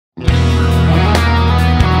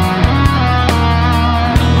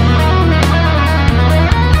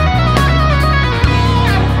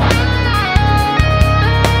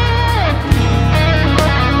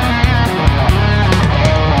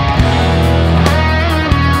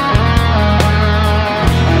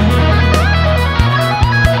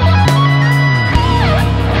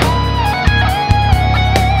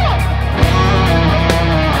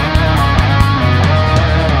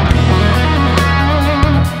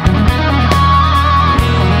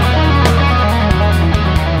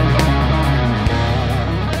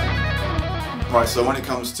So when it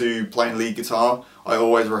comes to playing lead guitar, I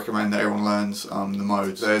always recommend that everyone learns the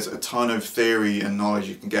modes. There's a ton of theory and knowledge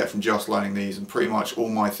you can get from just learning these, and pretty much all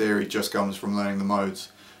my theory just comes from learning the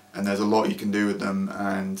modes. And there's a lot you can do with them,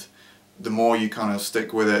 and the more you kind of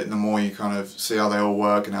stick with it, the more you kind of see how they all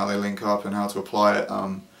work and how they link up and how to apply it,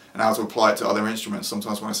 and how to apply it to other instruments.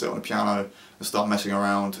 Sometimes when I sit on a piano and start messing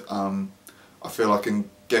around, I feel I can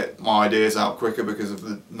get my ideas out quicker because of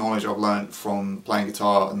the knowledge I've learnt from playing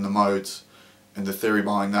guitar and the modes and the theory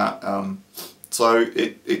behind that. So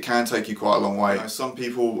it can take you quite a long way. Some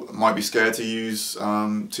people might be scared to use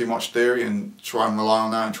too much theory and try and rely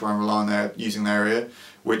on that and try and rely on using their ear,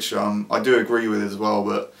 which I do agree with as well,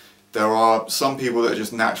 but there are some people that are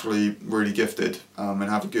just naturally really gifted and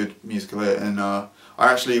have a good musical ear, and I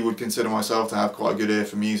actually would consider myself to have quite a good ear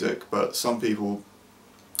for music, but some people,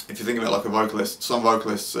 if you think of it like a vocalist, some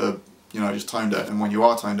vocalists are, you know, just tone deaf, and when you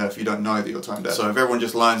are tone deaf you don't know that you're tone deaf. So if everyone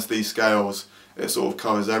just learns these scales, it sort of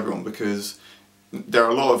covers everyone, because there are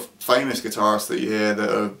a lot of famous guitarists that you hear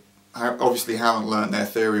that obviously haven't learnt their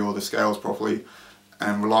theory or the scales properly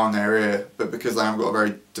and rely on their ear, but because they haven't got a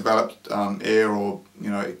very developed ear, or you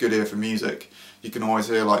know, a good ear for music, you can always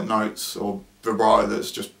hear like notes or vibrato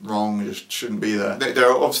that's just wrong, just shouldn't be there. There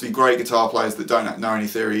are obviously great guitar players that don't know any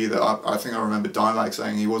theory either. I think I remember Dimebag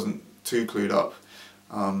saying he wasn't too clued up,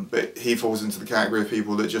 but he falls into the category of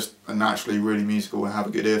people that just are naturally really musical and have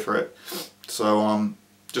a good ear for it. So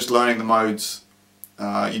just learning the modes,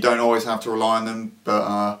 you don't always have to rely on them,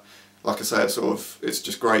 but like I say, it's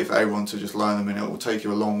just great for everyone to just learn them, and it will take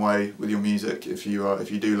you a long way with your music if you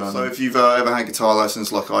do learn them. So if you've ever had guitar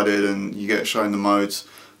lessons like I did and you get shown the modes,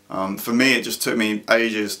 for me it just took me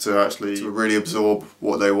ages to actually really absorb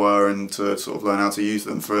what they were and to sort of learn how to use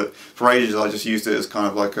them. For ages I just used it as kind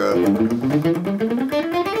of like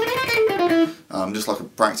just like a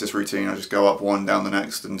practice routine. I just go up one, down the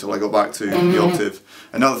next until I got back to the octave.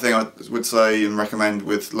 Another thing I would say and recommend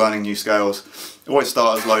with learning new scales, always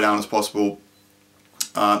start as low down as possible.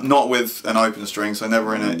 Not with an open string, so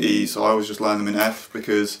never in an E, so I always just learn them in F,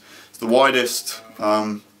 because it's the widest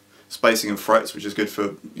spacing of frets, which is good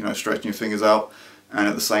for, you know, stretching your fingers out, and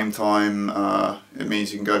at the same time it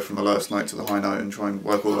means you can go from the lowest note to the high note and try and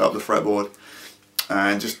work all the way up the fretboard.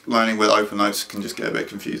 And just learning with open notes can just get a bit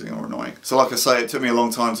confusing or annoying. So like I say, it took me a long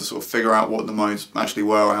time to sort of figure out what the modes actually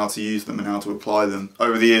were, or how to use them and how to apply them.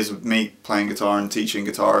 Over the years of me playing guitar and teaching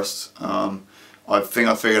guitarists, I think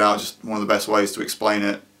I figured out just one of the best ways to explain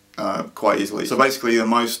it quite easily. So basically the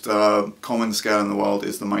most common scale in the world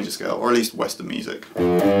is the major scale, or at least Western music.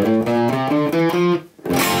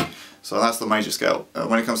 So that's the major scale.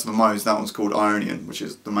 When it comes to the modes, that one's called Ionian, which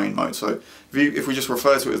is the main mode. So if we just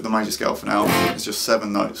refer to it as the major scale for now, it's just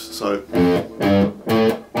 7 notes. So,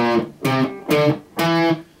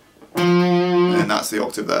 and that's the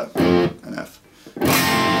octave there, an F.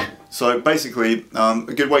 So basically, a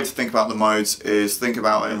good way to think about the modes is think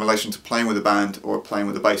about it in relation to playing with a band or playing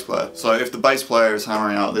with a bass player. So if the bass player is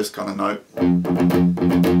hammering out this kind of note,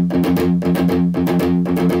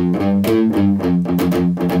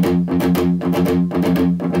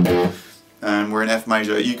 and we're in F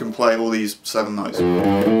major, you can play all these 7 notes.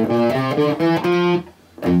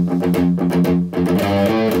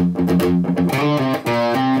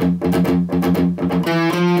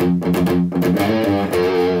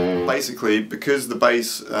 Basically, because the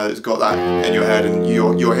bass has got that in your head and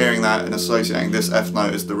you're hearing that and associating this F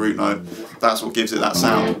note as the root note, that's what gives it that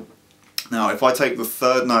sound. Now if I take the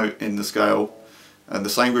 3rd note in the scale and the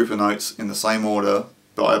same group of notes in the same order,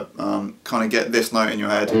 but I kind of get this note in your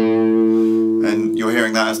head and you're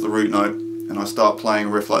hearing that as the root note, and I start playing a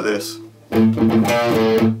riff like this,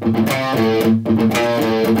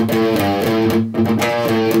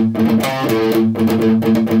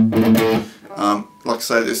 like I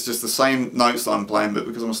said, it's just the same notes that I'm playing, but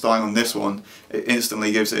because I'm starting on this one, it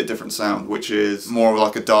instantly gives it a different sound, which is more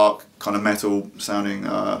like a dark kind of metal sounding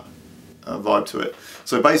vibe to it.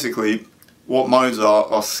 So basically what modes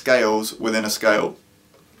are scales within a scale.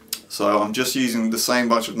 So I'm just using the same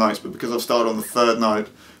bunch of notes, but because I've started on the 3rd note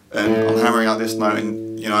and I'm hammering out this note,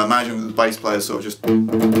 and you know, imagine the bass player sort of just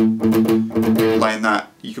playing that.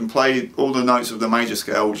 You can play all the notes of the major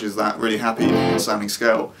scale, which is that really happy sounding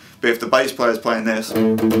scale, but if the bass player is playing this,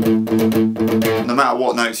 no matter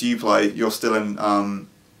what notes you play, you're still in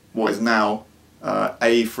what is now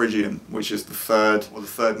A Phrygian, which is the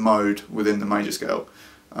 3rd mode within the major scale,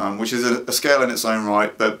 which is a scale in its own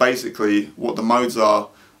right, but basically what the modes are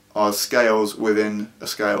scales within a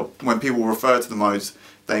scale. When people refer to the modes,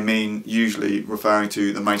 they mean usually referring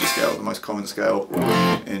to the major scale, the most common scale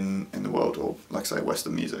in the world, or like I say,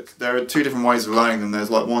 Western music. There are 2 different ways of learning them. There's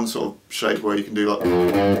like one sort of shape where you can do like,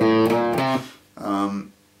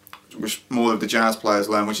 which more of the jazz players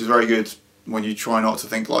learn, which is very good when you try not to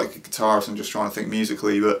think like a guitarist and just trying to think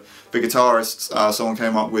musically. But for guitarists, someone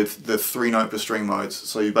came up with the 3-note per string modes.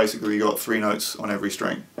 So you basically got 3 notes on every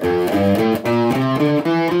string.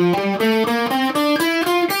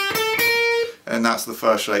 And that's the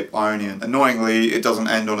first shape, Ionian. Annoyingly, it doesn't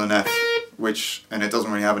end on an F, and it doesn't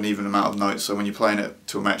really have an even amount of notes, so when you're playing it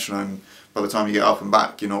to a metronome, by the time you get up and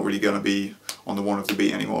back, you're not really going to be on the 1 of the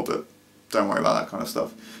beat anymore, but don't worry about that kind of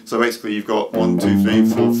stuff. So basically you've got 1, 2, 3,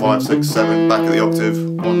 4, 5, 6, 7, back at the octave,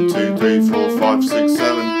 1, 2, 3, 4, 5, 6,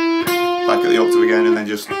 7, back at the octave again, and then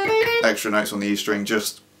just extra notes on the E string.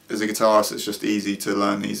 Just as a guitarist, it's just easy to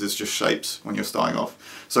learn these as just shapes when you're starting off.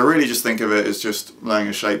 So really just think of it as just learning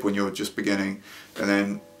a shape when you're just beginning, and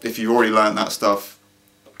then if you've already learned that stuff,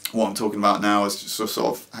 what I'm talking about now is just sort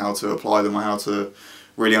of how to apply them, or how to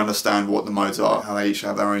really understand what the modes are, how they each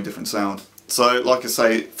have their own different sound. So like I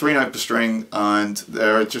say, 3-note per string, and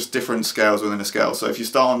there are just different scales within a scale. So if you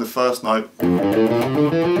start on the first note,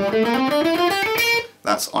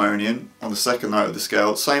 that's Ionian. On the second note of the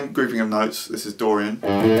scale, same grouping of notes, this is Dorian.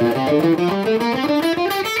 Then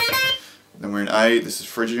we're in A, this is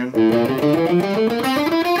Phrygian.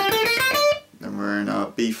 Then we're in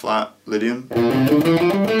B flat, Lydian.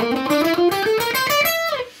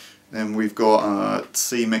 Then we've got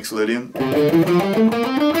C mixed Lydian.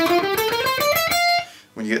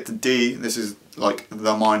 When you get to D, this is like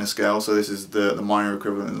the minor scale, so this is the minor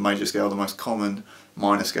equivalent of the major scale, the most common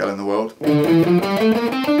minor scale in the world.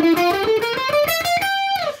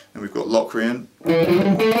 And we've got Locrian.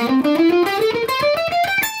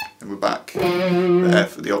 And we're back, the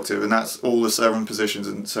F at the octave, and that's all the 7 positions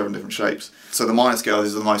and 7 different shapes. So the minor scale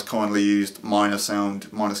is the most commonly used minor scale in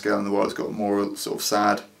the world. It's got more sort of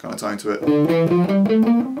sad kind of tone to it.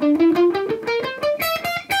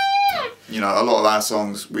 You know, a lot of our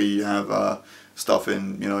songs we have stuff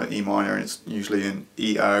in, you know, E minor, and it's usually in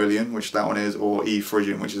E Aeolian, which that one is, or E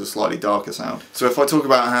Phrygian, which is a slightly darker sound. So if I talk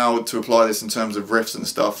about how to apply this in terms of riffs and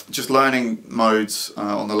stuff, just learning modes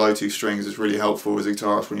on the low 2 strings is really helpful as a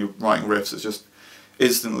guitarist when you're writing riffs. It just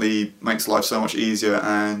instantly makes life so much easier,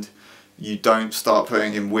 and you don't start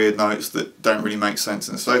putting in weird notes that don't really make sense.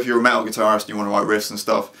 And so if you're a metal guitarist and you want to write riffs and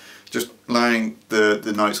stuff, just learning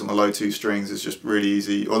the notes on the low 2 strings is just really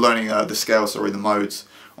easy, or learning the scale, sorry, the modes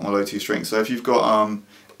on the low 2 strings. So if you've got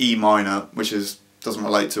E minor, which doesn't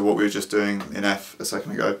relate to what we were just doing in F a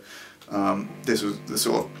second ago, this was the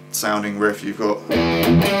sort of sounding riff you've got.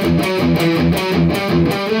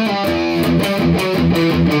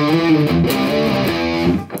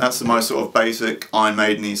 That's the most sort of basic Iron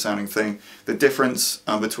Maiden-y sounding thing. The difference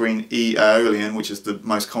between E Aeolian, which is the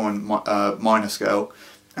most common minor scale,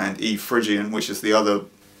 and E Phrygian, which is the other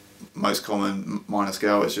most common minor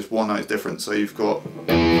scale, is just 1 note different. So you've got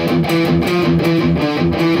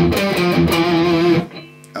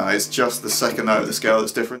it's just the second note of the scale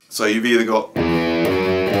that's different. So you've either got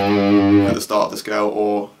at the start of the scale,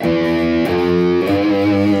 or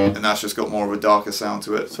and that's just got more of a darker sound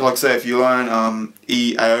to it. So like I say, if you learn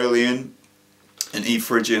E Aeolian and E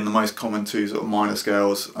Phrygian, the most common 2 sort of minor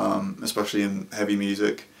scales, especially in heavy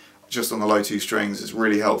music, just on the low 2 strings, it's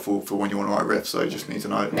really helpful for when you want to write riffs, so you just need to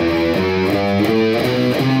know.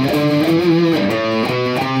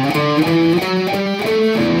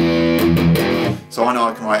 So I know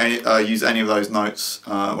I can use any of those notes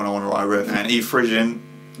when I want to write a riff. And E Phrygian,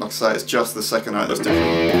 like I say, it's just the second note that's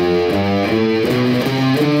different.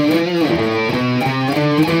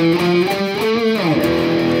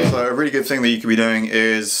 So a really good thing that you could be doing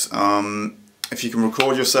is if you can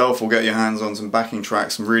record yourself or get your hands on some backing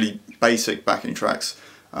tracks, some really basic backing tracks,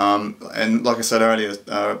 and like I said earlier,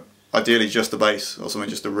 ideally just a bass or something,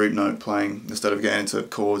 just a root note playing, instead of getting into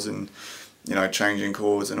chords and, you know, changing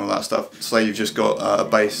chords and all that stuff. Say you've just got a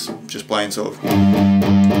bass just playing sort of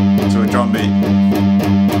to a drum beat.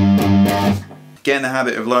 Get in the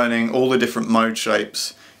habit of learning all the different mode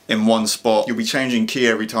shapes in one spot. You'll be changing key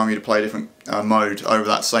every time you play a different mode over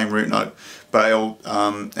that same root note, but it'll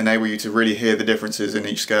enable you to really hear the differences in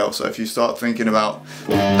each scale. So if you start thinking about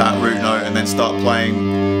that root note and then start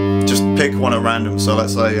playing, just pick one at random. So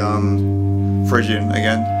let's say Phrygian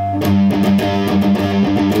again.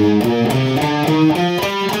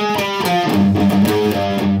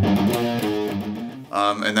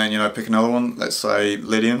 And then, you know, pick another one, let's say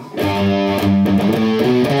Lydian.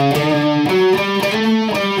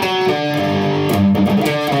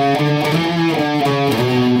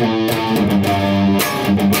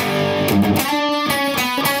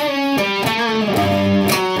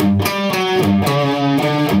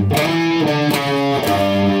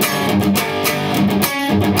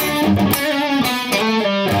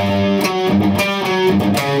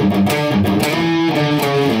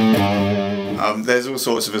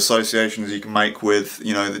 sorts of associations you can make with,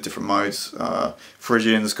 you know, the different modes.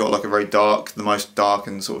 Phrygian's got like a very dark, the most dark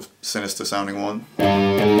and sort of sinister sounding one.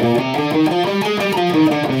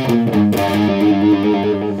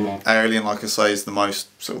 Aeolian, like I say, is the most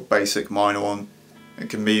sort of basic minor one. It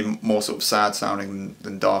can be more sort of sad sounding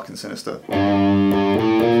than dark and sinister.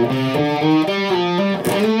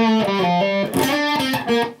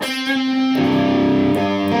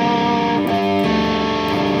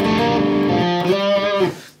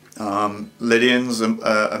 Lydian's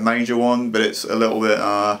a major one, but it's a little bit,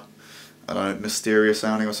 I don't know, mysterious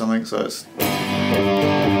sounding or something, so it's...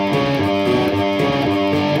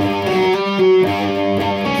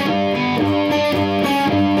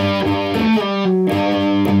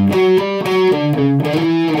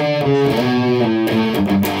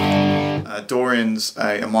 Dorian's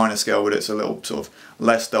a minor scale, but it's a little sort of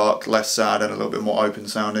less dark, less sad, and a little bit more open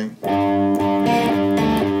sounding.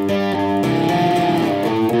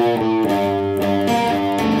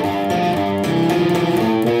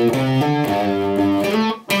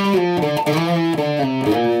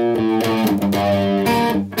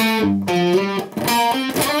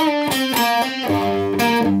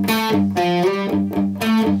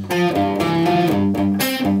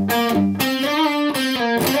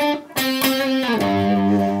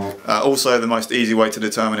 Also, the most easy way to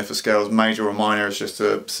determine if a scale is major or minor is just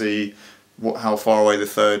to see how far away the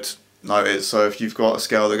third note is. So if you've got a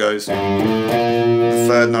scale that goes, the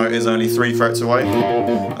third note is only 3 frets away,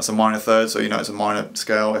 that's a minor third, so you know it's a minor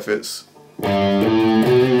scale. If it's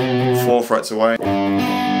 4 frets away,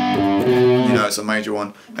 you know it's a major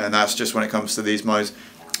one, and that's just when it comes to these modes.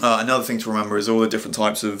 Another thing to remember is all the different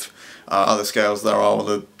types of other scales there are, all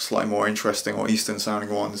the slightly more interesting or Eastern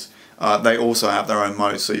sounding ones. They also have their own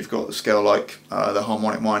modes, so you've got a scale like the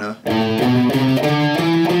harmonic minor.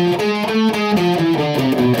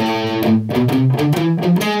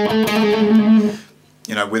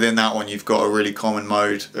 You know, within that one you've got a really common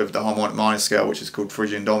mode of the harmonic minor scale, which is called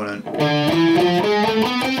Phrygian dominant.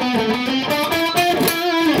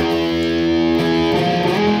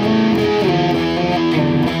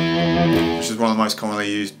 Which is one of the most commonly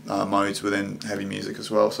used modes within heavy music as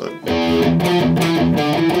well. So.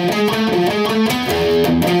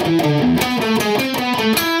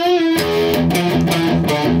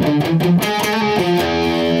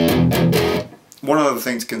 One other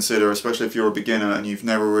thing to consider, especially if you're a beginner and you've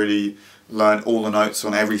never really learned all the notes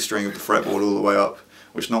on every string of the fretboard all the way up,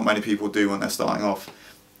 which not many people do when they're starting off,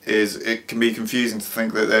 is it can be confusing to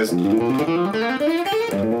think that there's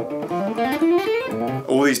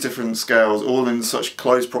all these different scales, all in such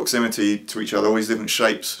close proximity to each other, all these different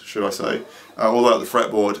shapes, should I say, all out the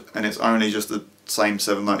fretboard, and it's only just the same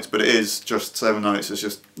 7 notes, but it is just 7 notes. It's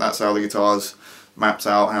just, that's how the guitar's mapped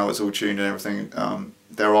out, how it's all tuned and everything.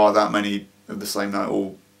 There are that many of the same note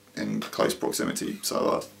all in close proximity,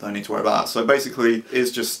 so don't need to worry about that. So basically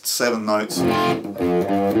it's just 7 notes and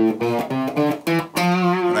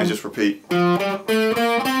they just repeat.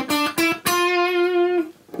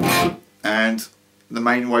 And the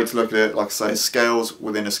main way to look at it, like I say, is scales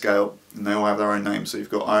within a scale, and they all have their own names. So you've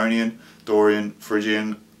got Ionian, Dorian,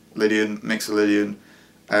 Phrygian, Lydian, Mixolydian,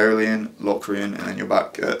 Aeolian, Locrian, and then you're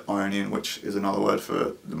back at Ionian, which is another word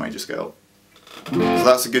for the major scale. So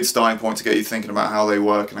that's a good starting point to get you thinking about how they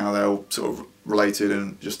work and how they're all sort of related,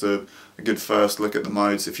 and just a good first look at the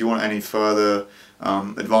modes. If you want any further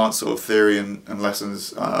advanced sort of theory and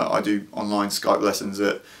lessons, I do online Skype lessons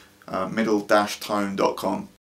at middle-tone.com.